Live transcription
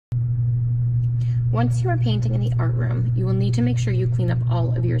Once you are painting in the art room, you will need to make sure you clean up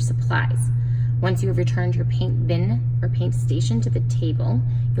all of your supplies. Once you have returned your paint bin or paint station to the table,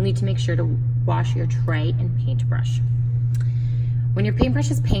 you'll need to make sure to wash your tray and paintbrush. When your paintbrush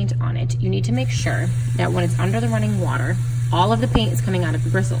has paint on it, you need to make sure that when it's under the running water, all of the paint is coming out of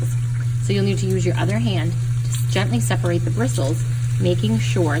the bristles. So you'll need to use your other hand to gently separate the bristles, making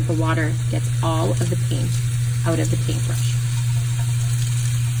sure the water gets all of the paint out of the paintbrush.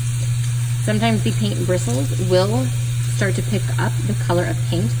 Sometimes the paint bristles will start to pick up the color of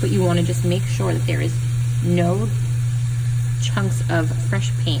paint, but you want to just make sure that there is no chunks of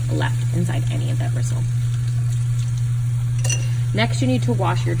fresh paint left inside any of that bristle. Next, you need to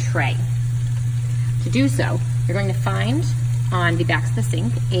wash your tray. To do so, you're going to find on the backs of the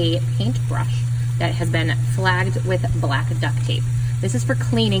sink a paintbrush that has been flagged with black duct tape. This is for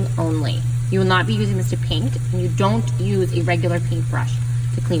cleaning only. You will not be using this to paint, and you don't use a regular paintbrush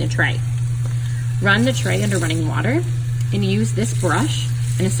to clean a tray. Run the tray under running water and use this brush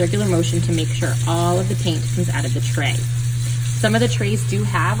in a circular motion to make sure all of the paint comes out of the tray. Some of the trays do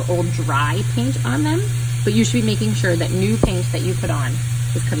have old dry paint on them, but you should be making sure that new paint that you put on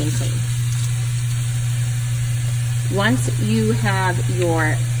is coming clean. Once you have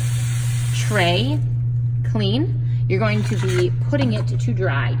your tray clean, you're going to be putting it to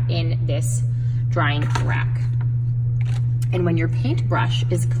dry in this drying rack. And when your paintbrush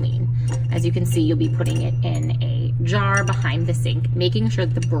is clean, as you can see, you'll be putting it in a jar behind the sink, making sure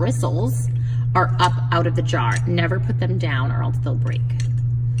that the bristles are up out of the jar. Never put them down or else they'll break.